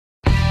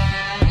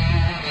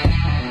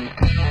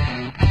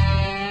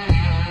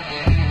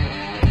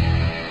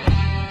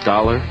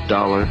Dollar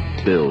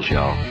bills,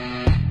 y'all.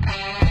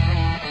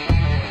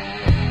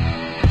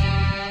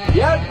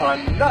 Yet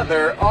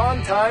another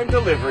on-time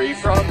delivery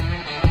from...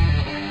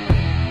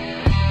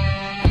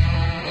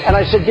 And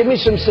I said, give me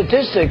some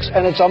statistics,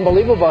 and it's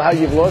unbelievable how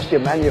you've lost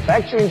your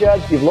manufacturing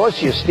jobs, you've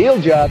lost your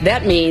steel jobs.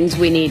 That means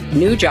we need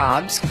new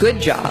jobs, good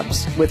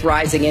jobs, with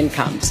rising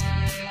incomes.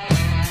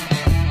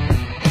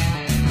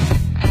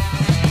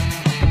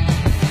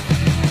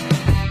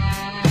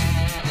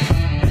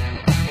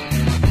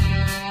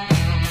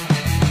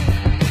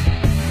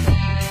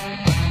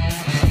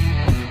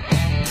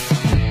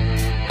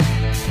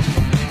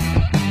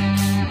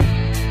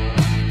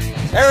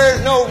 There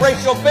is no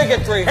racial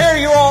bigotry. Here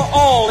you are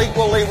all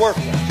equally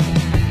worthless.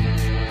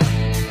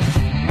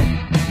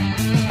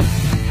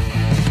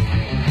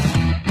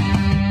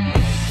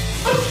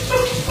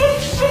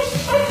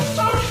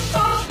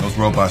 Those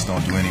robots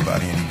don't do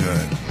anybody any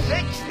good.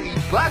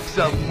 $60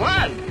 a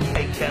month?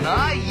 Hey, can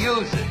I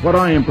use it? What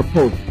I am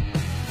proposing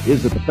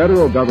is that the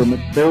federal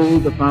government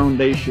build a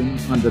foundation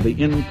under the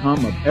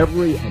income of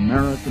every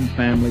American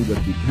family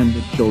with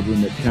dependent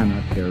children that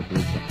cannot care for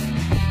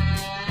itself.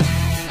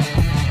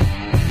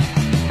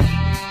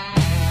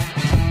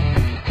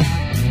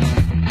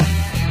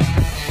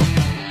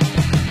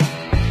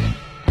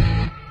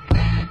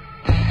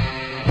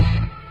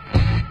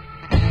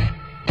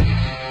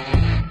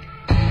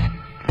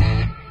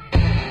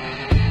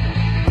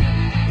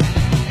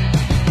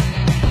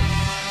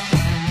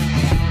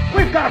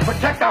 We've got to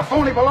protect our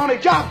phony baloney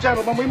job,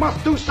 gentlemen. We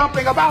must do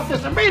something about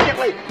this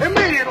immediately.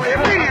 Immediately.